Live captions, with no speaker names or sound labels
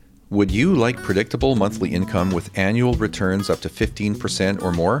Would you like predictable monthly income with annual returns up to 15%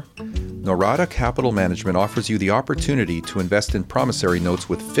 or more? Norada Capital Management offers you the opportunity to invest in promissory notes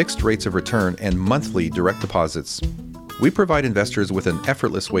with fixed rates of return and monthly direct deposits. We provide investors with an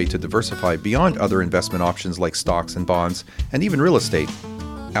effortless way to diversify beyond other investment options like stocks and bonds, and even real estate.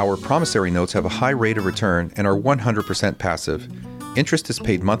 Our promissory notes have a high rate of return and are 100% passive. Interest is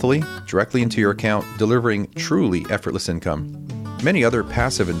paid monthly, directly into your account, delivering truly effortless income. Many other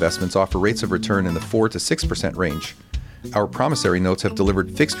passive investments offer rates of return in the 4 to 6% range. Our promissory notes have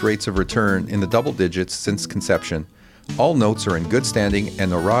delivered fixed rates of return in the double digits since conception. All notes are in good standing,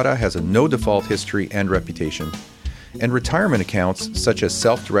 and Norada has a no default history and reputation. And retirement accounts, such as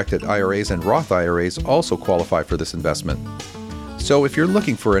self-directed IRAs and Roth IRAs, also qualify for this investment. So if you're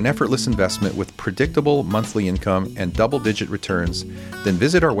looking for an effortless investment with predictable monthly income and double-digit returns, then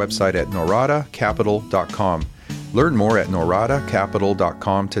visit our website at noradacapital.com. Learn more at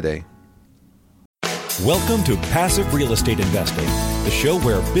noradacapital.com today. Welcome to Passive Real Estate Investing, the show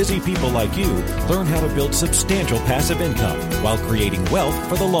where busy people like you learn how to build substantial passive income while creating wealth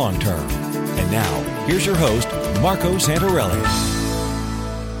for the long term. And now, here's your host, Marco Santarelli.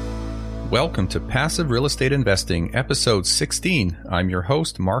 Welcome to Passive Real Estate Investing, episode 16. I'm your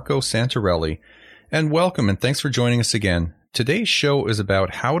host, Marco Santarelli. And welcome and thanks for joining us again. Today's show is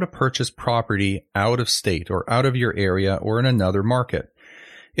about how to purchase property out of state or out of your area or in another market.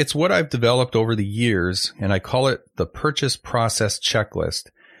 It's what I've developed over the years, and I call it the purchase process checklist.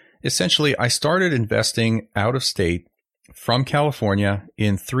 Essentially, I started investing out of state from California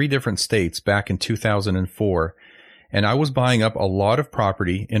in 3 different states back in 2004, and I was buying up a lot of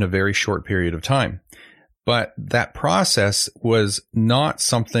property in a very short period of time. But that process was not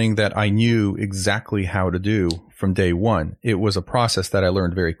something that I knew exactly how to do from day one. It was a process that I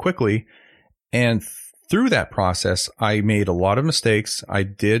learned very quickly. And through that process, I made a lot of mistakes. I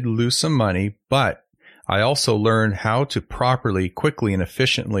did lose some money, but I also learned how to properly, quickly, and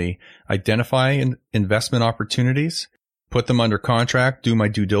efficiently identify investment opportunities, put them under contract, do my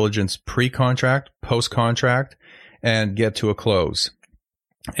due diligence pre-contract, post-contract, and get to a close.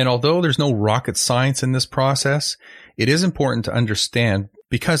 And although there's no rocket science in this process, it is important to understand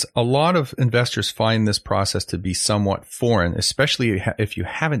because a lot of investors find this process to be somewhat foreign, especially if you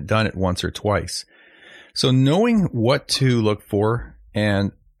haven't done it once or twice. So knowing what to look for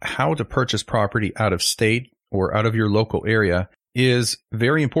and how to purchase property out of state or out of your local area is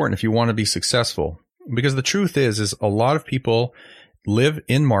very important if you want to be successful. Because the truth is a lot of people live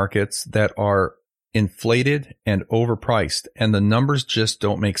in markets that are inflated and overpriced, and the numbers just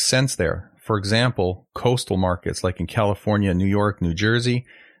don't make sense there. For example, coastal markets like in California, New York, New Jersey,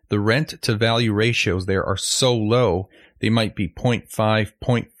 the rent to value ratios there are so low, they might be 0.5,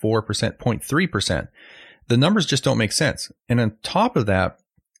 0.4%, 0.3%. The numbers just don't make sense. And on top of that,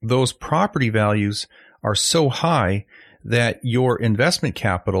 those property values are so high that your investment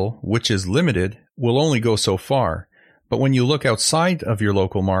capital, which is limited, will only go so far. But when you look outside of your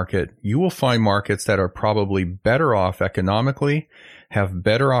local market, you will find markets that are probably better off economically, have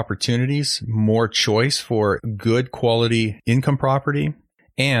better opportunities, more choice for good quality income property,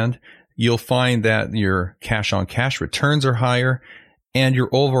 and you'll find that your cash-on-cash returns are higher and your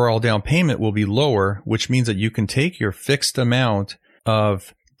overall down payment will be lower, which means that you can take your fixed amount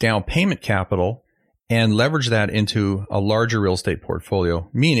of down payment capital and leverage that into a larger real estate portfolio,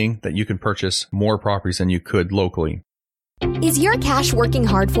 meaning that you can purchase more properties than you could locally. Is your cash working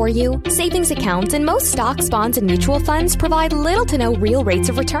hard for you? Savings accounts and most stocks, bonds, and mutual funds provide little to no real rates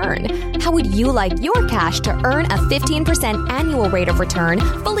of return. How would you like your cash to earn a 15% annual rate of return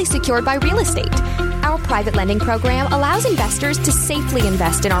fully secured by real estate? Our private lending program allows investors to safely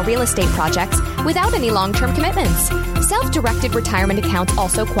invest in our real estate projects without any long-term commitments. Self-directed retirement accounts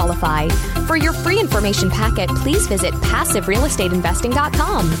also qualify. For your free information packet, please visit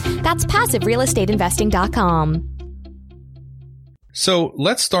PassiveRealEstateInvesting.com. That's PassiveRealEstateInvesting.com. So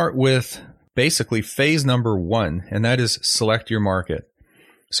let's start with basically phase number 1, and that is select your market.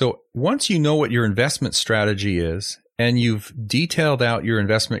 So once you know what your investment strategy is and you've detailed out your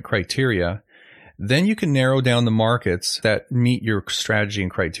investment criteria, then you can narrow down the markets that meet your strategy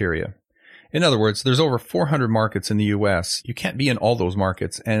and criteria. In other words, there's over 400 markets in the US. You can't be in all those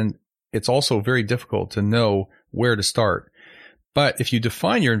markets, and it's also very difficult to know where to start. But if you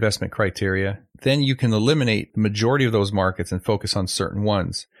define your investment criteria, then you can eliminate the majority of those markets and focus on certain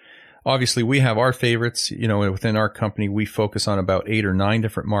ones. Obviously, we have our favorites. Within our company, we focus on about 8 or 9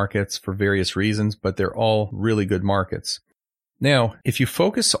 different markets for various reasons, but they're all really good markets. Now, if you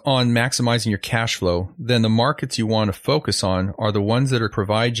focus on maximizing your cash flow, then the markets you want to focus on are the ones that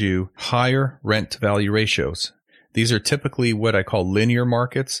provide you higher rent to value ratios. These are typically what I call linear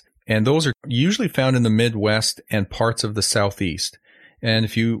markets. And those are usually found in the Midwest and parts of the Southeast. And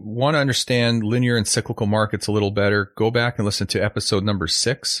if you want to understand linear and cyclical markets a little better, go back and listen to episode number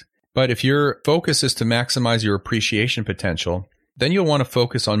 6. But if your focus is to maximize your appreciation potential, then you'll want to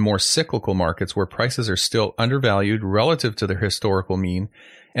focus on more cyclical markets where prices are still undervalued relative to their historical mean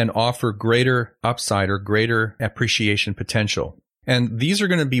and offer greater upside or greater appreciation potential. And these are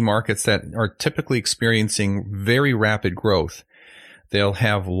going to be markets that are typically experiencing very rapid growth. They'll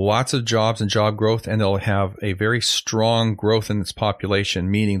have lots of jobs and job growth, and they'll have a very strong growth in its population,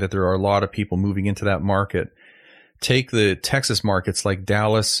 meaning that there are a lot of people moving into that market. Take the Texas markets like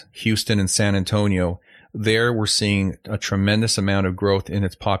Dallas, Houston, and San Antonio. There we're seeing a tremendous amount of growth in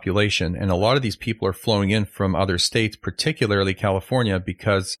its population. And a lot of these people are flowing in from other states, particularly California,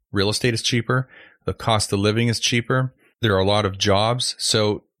 because real estate is cheaper. The cost of living is cheaper. There are a lot of jobs.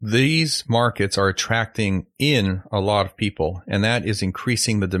 So these markets are attracting in a lot of people, and that is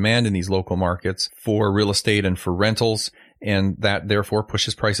increasing the demand in these local markets for real estate and for rentals, and that therefore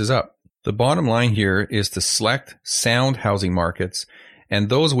pushes prices up. The bottom line here is to select sound housing markets and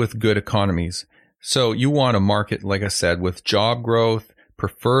those with good economies. So you want a market, like I said, with job growth,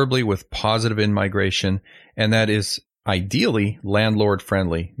 preferably with positive in-migration, and that is ideally landlord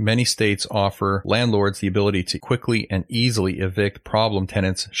friendly. Many states offer landlords the ability to quickly and easily evict problem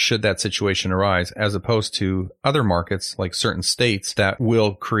tenants should that situation arise, as opposed to other markets like certain states that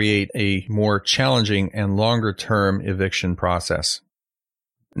will create a more challenging and longer term eviction process.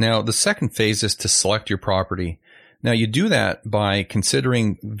 Now, the second phase is to select your property. Now, you do that by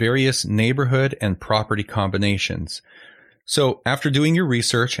considering various neighborhood and property combinations. So after doing your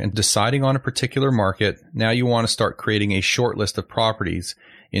research and deciding on a particular market, now you want to start creating a short list of properties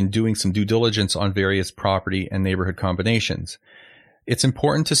in doing some due diligence on various property and neighborhood combinations. It's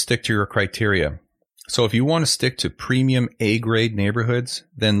important to stick to your criteria. So if you want to stick to premium A-grade neighborhoods,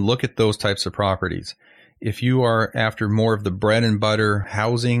 then look at those types of properties. If you are after more of the bread and butter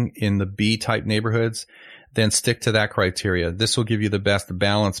housing in the B-type neighborhoods, then stick to that criteria. This will give you the best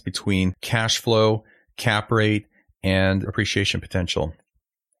balance between cash flow, cap rate, and appreciation potential.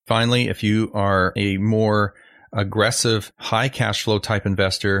 Finally, if you are a more aggressive, high cash flow type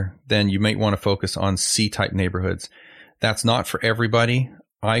investor, then you might want to focus on C-type neighborhoods. That's not for everybody.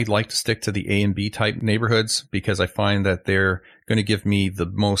 I like to stick to the A and B type neighborhoods because I find that they're going to give me the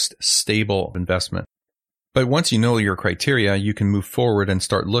most stable investment. But once you know your criteria, you can move forward and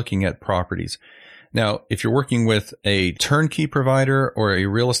start looking at properties. Now, if you're working with a turnkey provider or a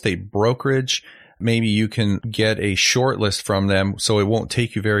real estate brokerage, maybe you can get a short list from them so it won't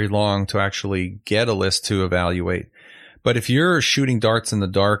take you very long to actually get a list to evaluate. But if you're shooting darts in the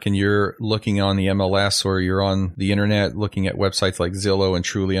dark and you're looking on the MLS or you're on the internet looking at websites like Zillow and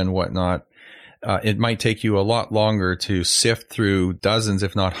Trulia and whatnot, it might take you a lot longer to sift through dozens,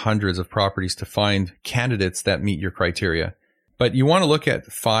 if not hundreds of properties to find candidates that meet your criteria. But you want to look at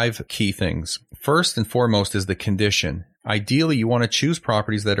 5 key things. First and foremost is the condition. Ideally, you want to choose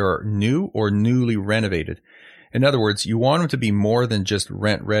properties that are new or newly renovated. In other words, you want them to be more than just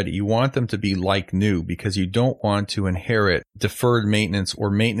rent ready. You want them to be like new because you don't want to inherit deferred maintenance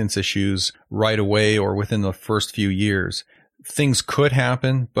or maintenance issues right away or within the first few years. Things could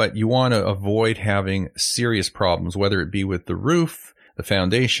happen, but you want to avoid having serious problems, whether it be with the roof, the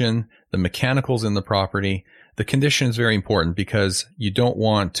foundation, the mechanicals in the property. The condition is very important because you don't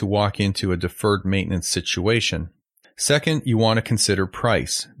want to walk into a deferred maintenance situation. Second, you want to consider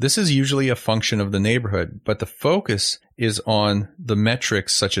price. This is usually a function of the neighborhood, but the focus is on the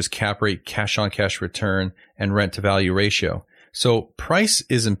metrics such as cap rate, cash on cash return, and rent to value ratio. So price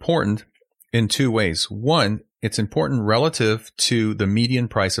is important in 2 ways. One, it's important relative to the median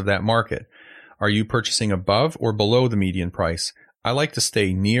price of that market. Are you purchasing above or below the median price? I like to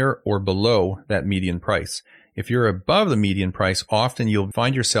stay near or below that median price. If you're above the median price, often you'll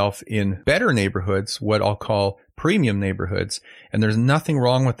find yourself in better neighborhoods, what I'll call premium neighborhoods, and there's nothing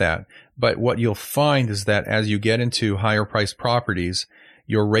wrong with that. But what you'll find is that as you get into higher priced properties,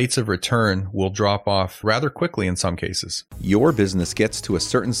 your rates of return will drop off rather quickly in some cases. Your business gets to a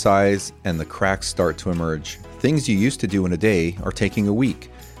certain size and the cracks start to emerge. Things you used to do in a day are taking a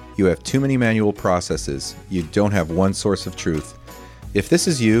week. You have too many manual processes. You don't have one source of truth. If this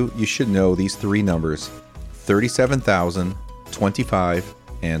is you, you should know these 3 numbers: 37,000, 25,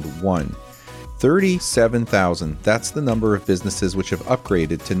 and 1. 37,000, that's the number of businesses which have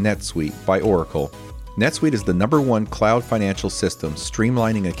upgraded to NetSuite by Oracle. NetSuite is the #1 cloud financial system,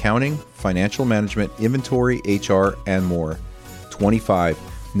 streamlining accounting, financial management, inventory, HR, and more. 25.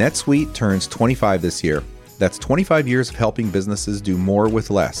 NetSuite turns 25 this year. That's 25 years of helping businesses do more with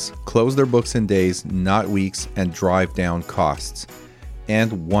less, close their books in days, not weeks, and drive down costs.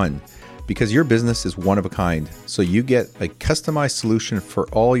 and one, because your business is one of a kind. So you get a customized solution for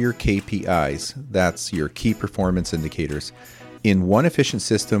all your KPIs, that's your key performance indicators, in one efficient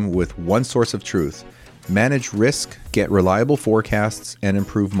system with one source of truth. Manage risk, get reliable forecasts, and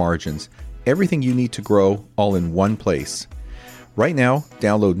improve margins. Everything you need to grow, all in one place. Right now,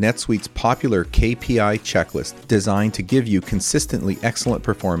 download NetSuite's popular KPI checklist designed to give you consistently excellent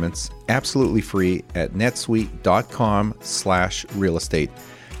performance, absolutely free at netsuite.com/real estate.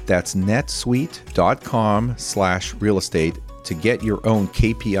 That's netsuite.com/real estate to get your own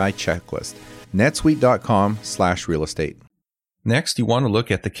KPI checklist. netsuite.com/real estate. Next, you want to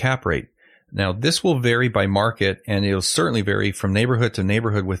look at the cap rate. Now, this will vary by market, and it'll certainly vary from neighborhood to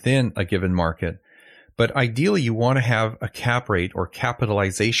neighborhood within a given market. But ideally, you want to have a cap rate or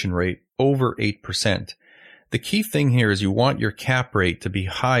capitalization rate over 8%. The key thing here is you want your cap rate to be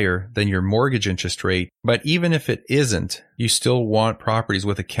higher than your mortgage interest rate, but even if it isn't, you still want properties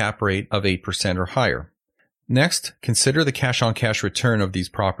with a cap rate of 8% or higher. Next, consider the cash-on-cash return of these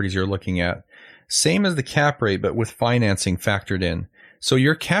properties you're looking at. Same as the cap rate, but with financing factored in. So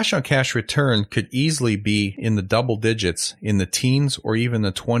your cash-on-cash return could easily be in the double digits, in the teens, or even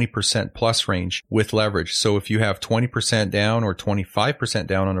the 20% plus range with leverage. So if you have 20% down or 25%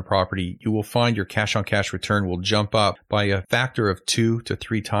 down on a property, you will find your cash-on-cash return will jump up by a factor of 2 to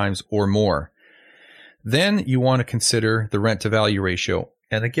 3 times or more. Then you want to consider the rent-to-value ratio.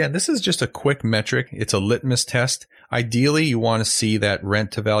 And again, this is just a quick metric. It's a litmus test. Ideally, you want to see that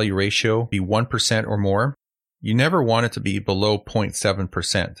rent-to-value ratio be 1% or more. You never want it to be below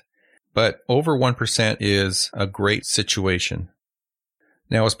 0.7%, but over 1% is a great situation.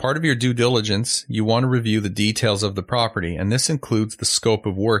 Now, as part of your due diligence, you want to review the details of the property, and this includes the scope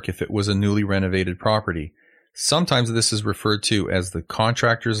of work if it was a newly renovated property. Sometimes this is referred to as the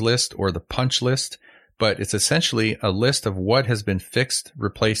contractor's list or the punch list, but it's essentially a list of what has been fixed,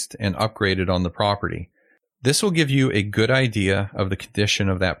 replaced, and upgraded on the property. This will give you a good idea of the condition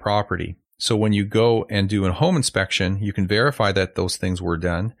of that property. So when you go and do a home inspection, you can verify that those things were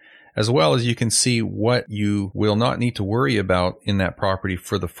done, as well as you can see what you will not need to worry about in that property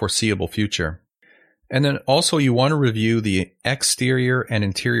for the foreseeable future. And then also you want to review the exterior and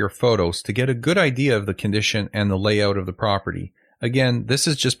interior photos to get a good idea of the condition and the layout of the property. Again, this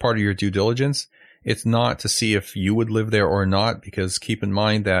is just part of your due diligence. It's not to see if you would live there or not, because keep in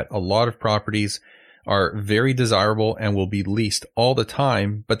mind that a lot of properties are very desirable and will be leased all the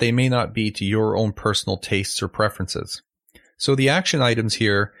time, but they may not be to your own personal tastes or preferences. So the action items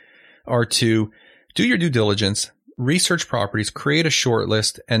here are to do your due diligence, research properties, create a short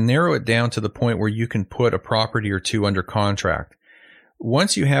list, and narrow it down to the point where you can put a property or two under contract.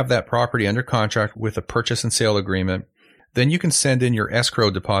 Once you have that property under contract with a purchase and sale agreement, then you can send in your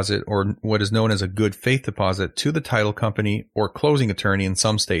escrow deposit, or what is known as a good faith deposit, to the title company or closing attorney in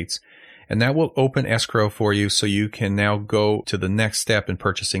some states. And that will open escrow for you so you can now go to the next step in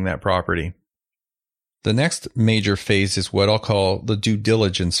purchasing that property. The next major phase is what I'll call the due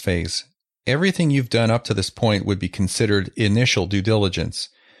diligence phase. Everything you've done up to this point would be considered initial due diligence.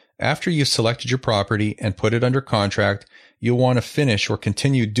 After you've selected your property and put it under contract, you'll want to finish or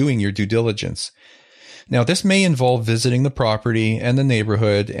continue doing your due diligence. Now, this may involve visiting the property and the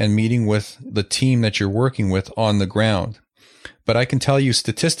neighborhood and meeting with the team that you're working with on the ground. But I can tell you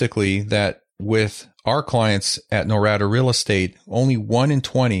statistically that with our clients at Norada Real Estate, only 1 in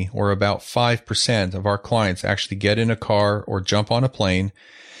 20, or about 5% of our clients actually get in a car or jump on a plane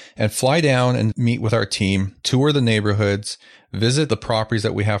and fly down and meet with our team, tour the neighborhoods, visit the properties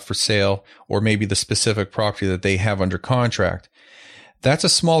that we have for sale, or maybe the specific property that they have under contract. That's a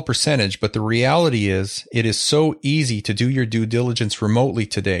small percentage, but the reality is it is so easy to do your due diligence remotely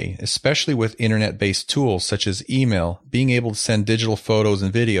today, especially with internet-based tools such as email, being able to send digital photos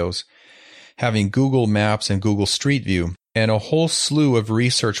and videos, having Google Maps and Google Street View, and a whole slew of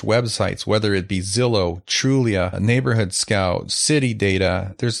research websites, whether it be Zillow, Trulia, Neighborhood Scout, City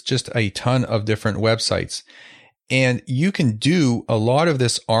Data. There's just a ton of different websites. And you can do a lot of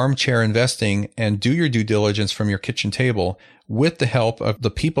this armchair investing and do your due diligence from your kitchen table with the help of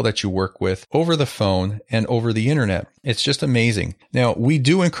the people that you work with over the phone and over the internet. It's just amazing. Now, we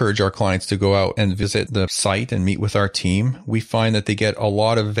do encourage our clients to go out and visit the site and meet with our team. We find that they get a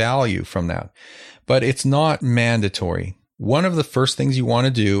lot of value from that, but it's not mandatory. One of the first things you want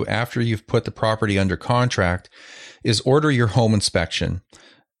to do after you've put the property under contract is order your home inspection.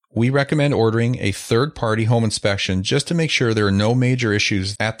 We recommend ordering a third-party home inspection just to make sure there are no major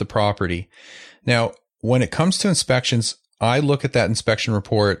issues at the property. Now, when it comes to inspections, I look at that inspection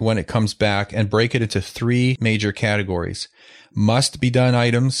report when it comes back and break it into 3 major categories: must be done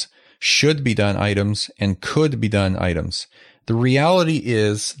items, should be done items, and could be done items. The reality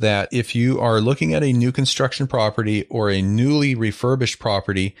is that if you are looking at a new construction property or a newly refurbished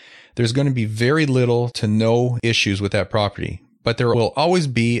property, there's going to be very little to no issues with that property. But there will always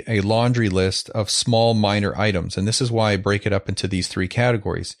be a laundry list of small minor items. And this is why I break it up into these three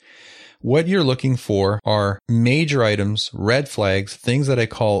categories. What you're looking for are major items, red flags, things that I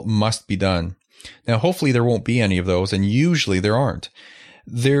call must be done. Now, hopefully there won't be any of those, and usually there aren't.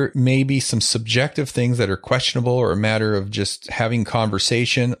 There may be some subjective things that are questionable or a matter of just having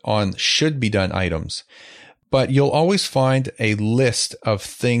conversation on should be done items. But you'll always find a list of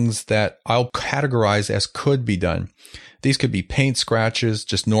things that I'll categorize as could be done. These could be paint scratches,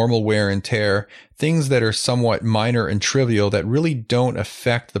 just normal wear and tear, things that are somewhat minor and trivial that really don't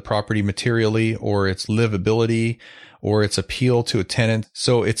affect the property materially or its livability or its appeal to a tenant.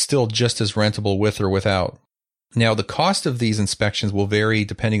 So it's still just as rentable with or without. Now, the cost of these inspections will vary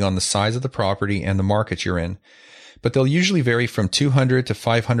depending on the size of the property and the market you're in, but they'll usually vary from $200 to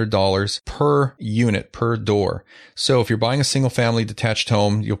 $500 per unit, per door. So if you're buying a single family detached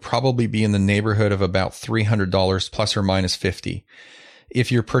home, you'll probably be in the neighborhood of about $300 plus or minus $50.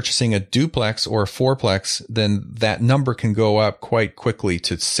 If you're purchasing a duplex or a fourplex, then that number can go up quite quickly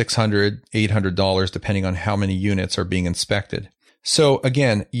to $600, $800, depending on how many units are being inspected. So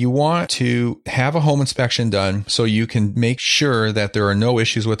again, you want to have a home inspection done so you can make sure that there are no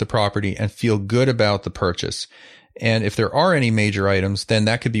issues with the property and feel good about the purchase. And if there are any major items, then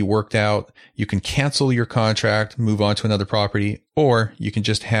that could be worked out. You can cancel your contract, move on to another property, or you can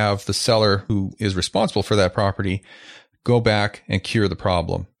just have the seller who is responsible for that property go back and cure the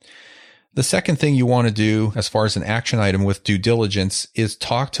problem. The second thing you want to do as far as an action item with due diligence is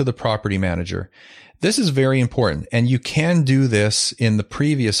talk to the property manager. This is very important, and you can do this in the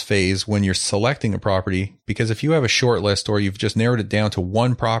previous phase when you're selecting a property, because if you have a short list or you've just narrowed it down to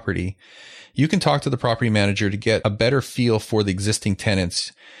one property, you can talk to the property manager to get a better feel for the existing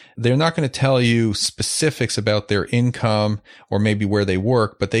tenants. They're not going to tell you specifics about their income or maybe where they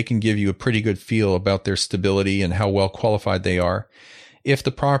work, but they can give you a pretty good feel about their stability and how well qualified they are. If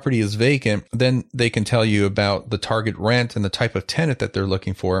the property is vacant, then they can tell you about the target rent and the type of tenant that they're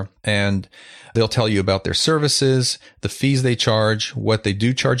looking for. And they'll tell you about their services, the fees they charge, what they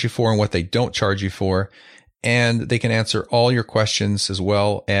do charge you for and what they don't charge you for. And they can answer all your questions as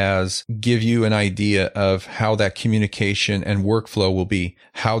well as give you an idea of how that communication and workflow will be,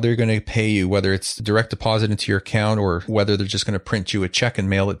 how they're going to pay you, whether it's direct deposit into your account or whether they're just going to print you a check and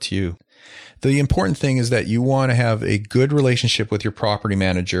mail it to you. The important thing is that you want to have a good relationship with your property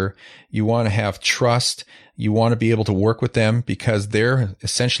manager. You want to have trust. You want to be able to work with them because they're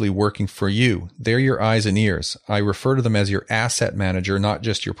essentially working for you. They're your eyes and ears. I refer to them as your asset manager, not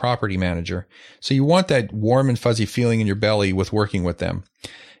just your property manager. So you want that warm and fuzzy feeling in your belly with working with them.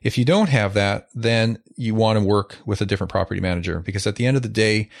 If you don't have that, then you want to work with a different property manager because at the end of the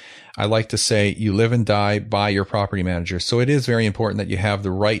day, I like to say you live and die by your property manager. So it is very important that you have the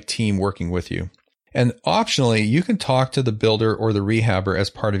right team working with you. And optionally, you can talk to the builder or the rehabber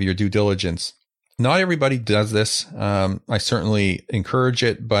as part of your due diligence. Not everybody does this. I certainly encourage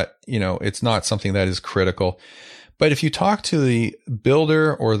it, but it's not something that is critical. But if you talk to the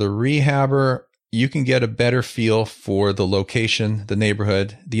builder or the rehabber, you can get a better feel for the location, the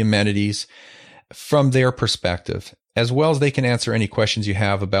neighborhood, the amenities from their perspective, as well as they can answer any questions you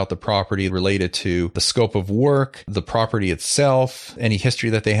have about the property related to the scope of work, the property itself, any history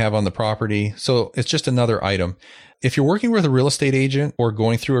that they have on the property. So it's just another item. If you're working with a real estate agent or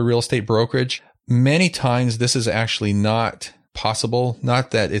going through a real estate brokerage, many times this is actually not possible.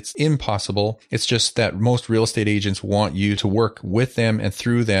 Not that it's impossible. It's just that most real estate agents want you to work with them and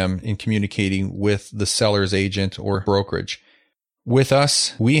through them in communicating with the seller's agent or brokerage. With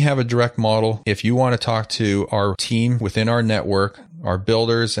us, we have a direct model. If you want to talk to our team within our network, our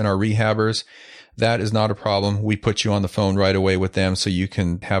builders and our rehabbers, that is not a problem. We put you on the phone right away with them so you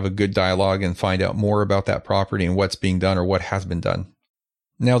can have a good dialogue and find out more about that property and what's being done or what has been done.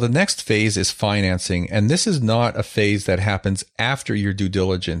 Now, the next phase is financing, and this is not a phase that happens after your due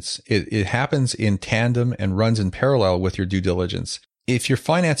diligence. It happens in tandem and runs in parallel with your due diligence. If you're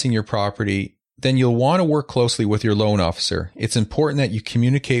financing your property, then you'll want to work closely with your loan officer. It's important that you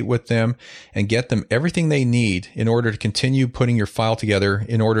communicate with them and get them everything they need in order to continue putting your file together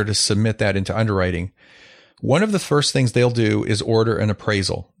in order to submit that into underwriting. One of the first things they'll do is order an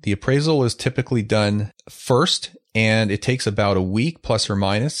appraisal. The appraisal is typically done first, and it takes about a week plus or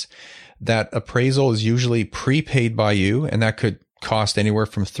minus. That appraisal is usually prepaid by you, and that could cost anywhere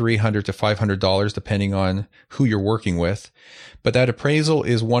from $300 to $500, depending on who you're working with. But that appraisal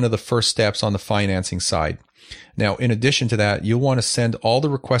is one of the first steps on the financing side. Now, in addition to that, you'll want to send all the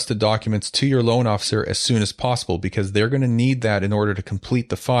requested documents to your loan officer as soon as possible, because they're going to need that in order to complete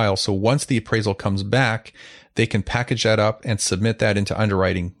the file. So once the appraisal comes back, they can package that up and submit that into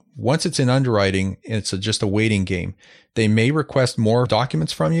underwriting. Once it's in underwriting, it's just a waiting game. They may request more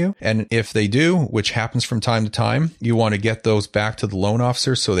documents from you. And if they do, which happens from time to time, you want to get those back to the loan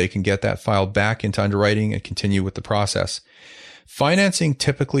officer so they can get that file back into underwriting and continue with the process. Financing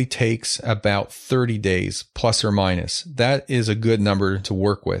typically takes about 30 days, plus or minus. That is a good number to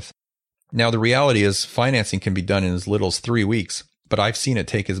work with. Now, the reality is financing can be done in as little as 3 weeks, but I've seen it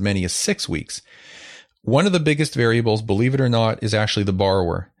take as many as 6 weeks. One of the biggest variables, believe it or not, is actually the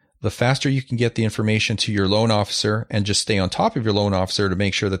borrower. The faster you can get the information to your loan officer and just stay on top of your loan officer to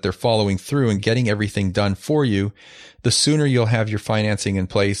make sure that they're following through and getting everything done for you, the sooner you'll have your financing in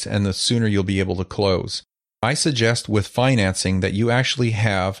place and the sooner you'll be able to close. I suggest with financing that you actually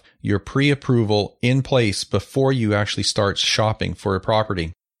have your pre-approval in place before you actually start shopping for a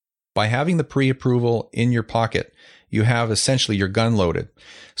property. By having the pre-approval in your pocket, you have essentially your gun loaded.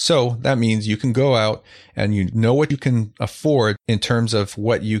 So that means you can go out and you know what you can afford in terms of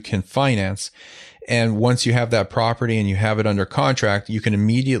what you can finance. And once you have that property and you have it under contract, you can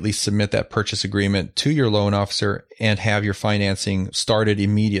immediately submit that purchase agreement to your loan officer and have your financing started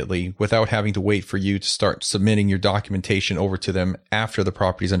immediately without having to wait for you to start submitting your documentation over to them after the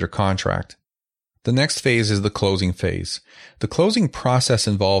property is under contract. The next phase is the closing phase. The closing process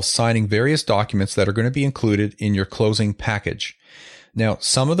involves signing various documents that are going to be included in your closing package. Now,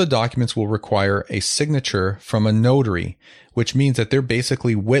 some of the documents will require a signature from a notary, which means that they're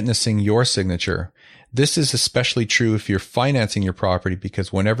basically witnessing your signature. This is especially true if you're financing your property,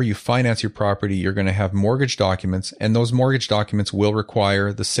 because whenever you finance your property, you're going to have mortgage documents, and those mortgage documents will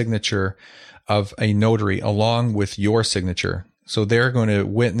require the signature of a notary along with your signature. So they're going to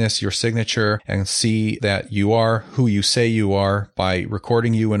witness your signature and see that you are who you say you are by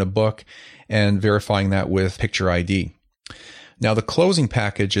recording you in a book and verifying that with picture ID. Now, the closing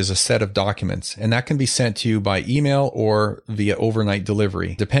package is a set of documents, and that can be sent to you by email or via overnight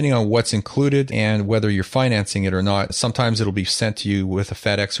delivery, depending on what's included and whether you're financing it or not. Sometimes it'll be sent to you with a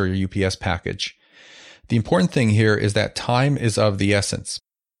FedEx or your UPS package. The important thing here is that time is of the essence.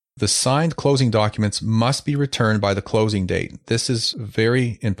 The signed closing documents must be returned by the closing date. This is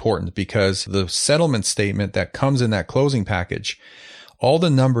very important because the settlement statement that comes in that closing package, all the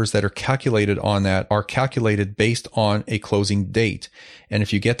numbers that are calculated on that are calculated based on a closing date. And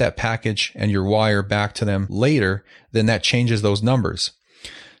if you get that package and your wire back to them later, then that changes those numbers.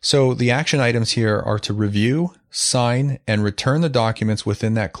 So the action items here are to review, sign, and return the documents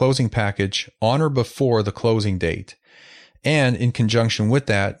within that closing package on or before the closing date. And in conjunction with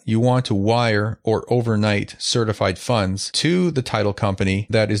that, you want to wire or overnight certified funds to the title company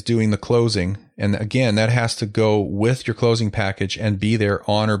that is doing the closing. And again, that has to go with your closing package and be there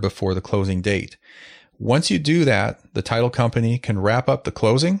on or before the closing date. Once you do that, the title company can wrap up the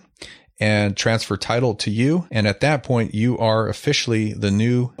closing and transfer title to you. And at that point, you are officially the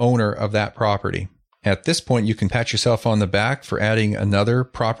new owner of that property. At this point, you can pat yourself on the back for adding another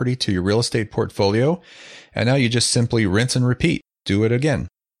property to your real estate portfolio. And now you just simply rinse and repeat. Do it again.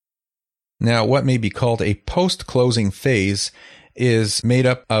 Now, what may be called a post-closing phase is made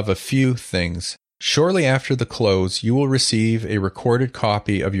up of a few things. Shortly after the close, you will receive a recorded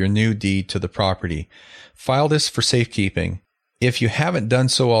copy of your new deed to the property. File this for safekeeping. If you haven't done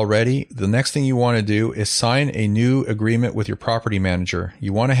so already, the next thing you want to do is sign a new agreement with your property manager.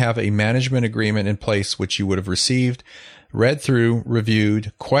 You want to have a management agreement in place, which you would have received, read through,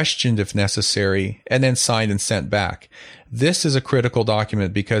 reviewed, questioned if necessary, and then signed and sent back. This is a critical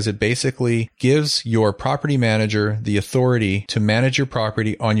document because it basically gives your property manager the authority to manage your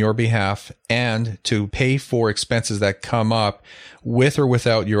property on your behalf and to pay for expenses that come up with or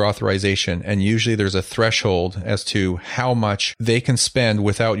without your authorization. And usually there's a threshold as to how much they can spend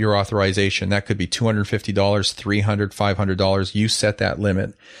without your authorization. That could be $250, $300, $500. You set that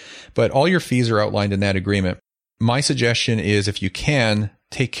limit. But all your fees are outlined in that agreement. My suggestion is, if you can,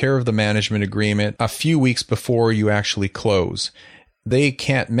 take care of the management agreement a few weeks before you actually close. They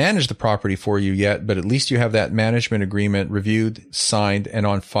can't manage the property for you yet, but at least you have that management agreement reviewed, signed, and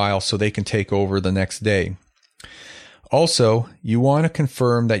on file so they can take over the next day. Also, you want to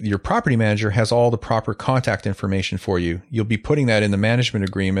confirm that your property manager has all the proper contact information for you. You'll be putting that in the management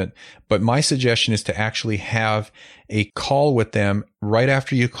agreement, but my suggestion is to actually have a call with them right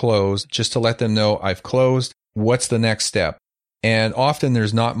after you close, just to let them know, I've closed. What's the next step? And often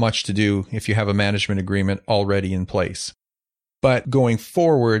there's not much to do if you have a management agreement already in place. But going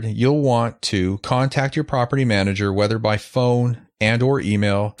forward, you'll want to contact your property manager, whether by phone and or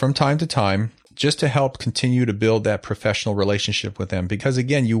email from time to time, just to help continue to build that professional relationship with them. Because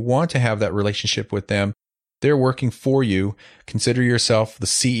again, you want to have that relationship with them. They're working for you. Consider yourself the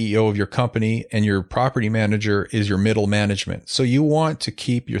CEO of your company, and your property manager is your middle management. So you want to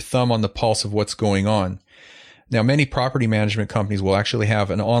keep your thumb on the pulse of what's going on. Now, many property management companies will actually have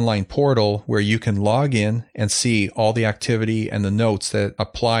an online portal where you can log in and see all the activity and the notes that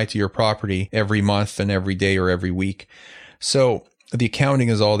apply to your property every month and every day or every week. So the accounting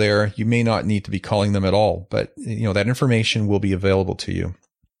is all there. You may not need to be calling them at all, but that information will be available to you.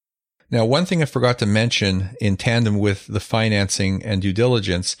 Now, one thing I forgot to mention in tandem with the financing and due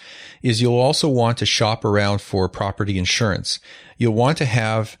diligence is you'll also want to shop around for property insurance. You'll want to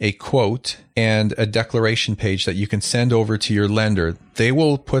have a quote and a declaration page that you can send over to your lender. They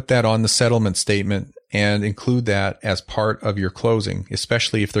will put that on the settlement statement and include that as part of your closing,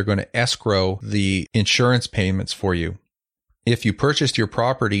 especially if they're going to escrow the insurance payments for you. If you purchased your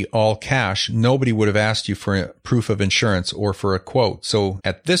property all cash, nobody would have asked you for a proof of insurance or for a quote. So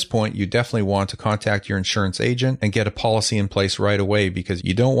at this point, you definitely want to contact your insurance agent and get a policy in place right away, because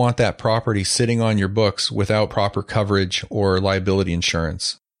you don't want that property sitting on your books without proper coverage or liability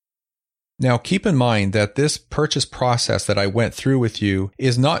insurance. Now, keep in mind that this purchase process that I went through with you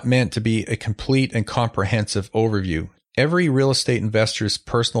is not meant to be a complete and comprehensive overview. Every real estate investor's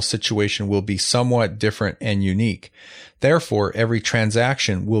personal situation will be somewhat different and unique. Therefore, every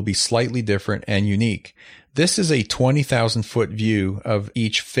transaction will be slightly different and unique. This is a 20,000-foot view of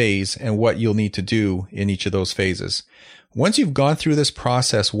each phase and what you'll need to do in each of those phases. Once you've gone through this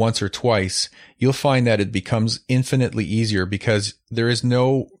process once or twice, you'll find that it becomes infinitely easier, because there is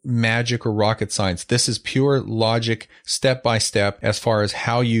no magic or rocket science. This is pure logic, step by step, as far as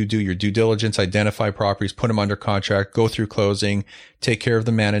how you do your due diligence, identify properties, put them under contract, go through closing, take care of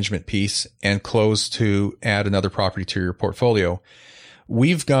the management piece, and close to add another property to your portfolio.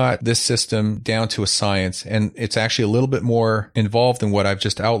 We've got this system down to a science, and it's actually a little bit more involved than what I've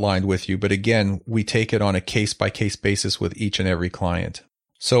just outlined with you. But again, we take it on a case-by-case basis with each and every client.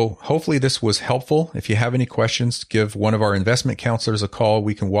 So hopefully this was helpful. If you have any questions, give one of our investment counselors a call.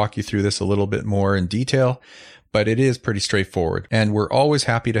 We can walk you through this a little bit more in detail, but it is pretty straightforward, and we're always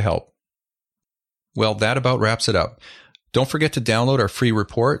happy to help. Well, that about wraps it up. Don't forget to download our free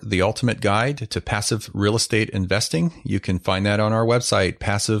report, The Ultimate Guide to Passive Real Estate Investing. You can find that on our website,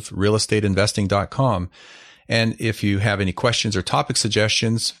 passiverealestateinvesting.com. And if you have any questions or topic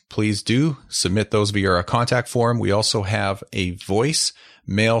suggestions, please do submit those via our contact form. We also have a voice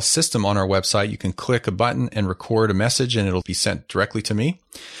mail system on our website. You can click a button and record a message, and it'll be sent directly to me.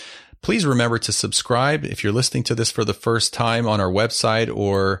 Please remember to subscribe if you're listening to this for the first time on our website,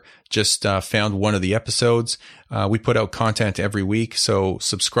 or just found one of the episodes. We put out content every week, so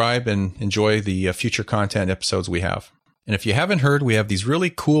subscribe and enjoy the future content episodes we have. And if you haven't heard, we have these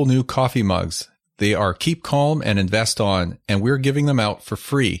really cool new coffee mugs. They are Keep Calm and Invest On, and we're giving them out for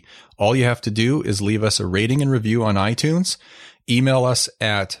free. All you have to do is leave us a rating and review on iTunes. Email us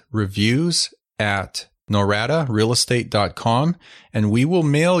at reviews@noradarealestate.com, and we will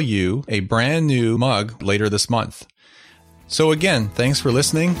mail you a brand new mug later this month. So again, thanks for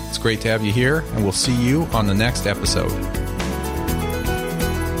listening. It's great to have you here, and we'll see you on the next episode.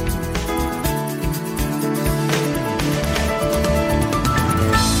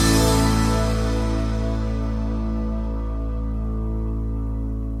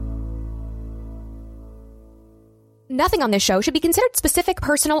 Nothing on this show should be considered specific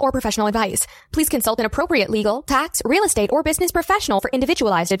personal or professional advice. Please consult an appropriate legal, tax, real estate, or business professional for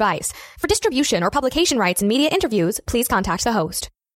individualized advice. For distribution or publication rights and media interviews, please contact the host.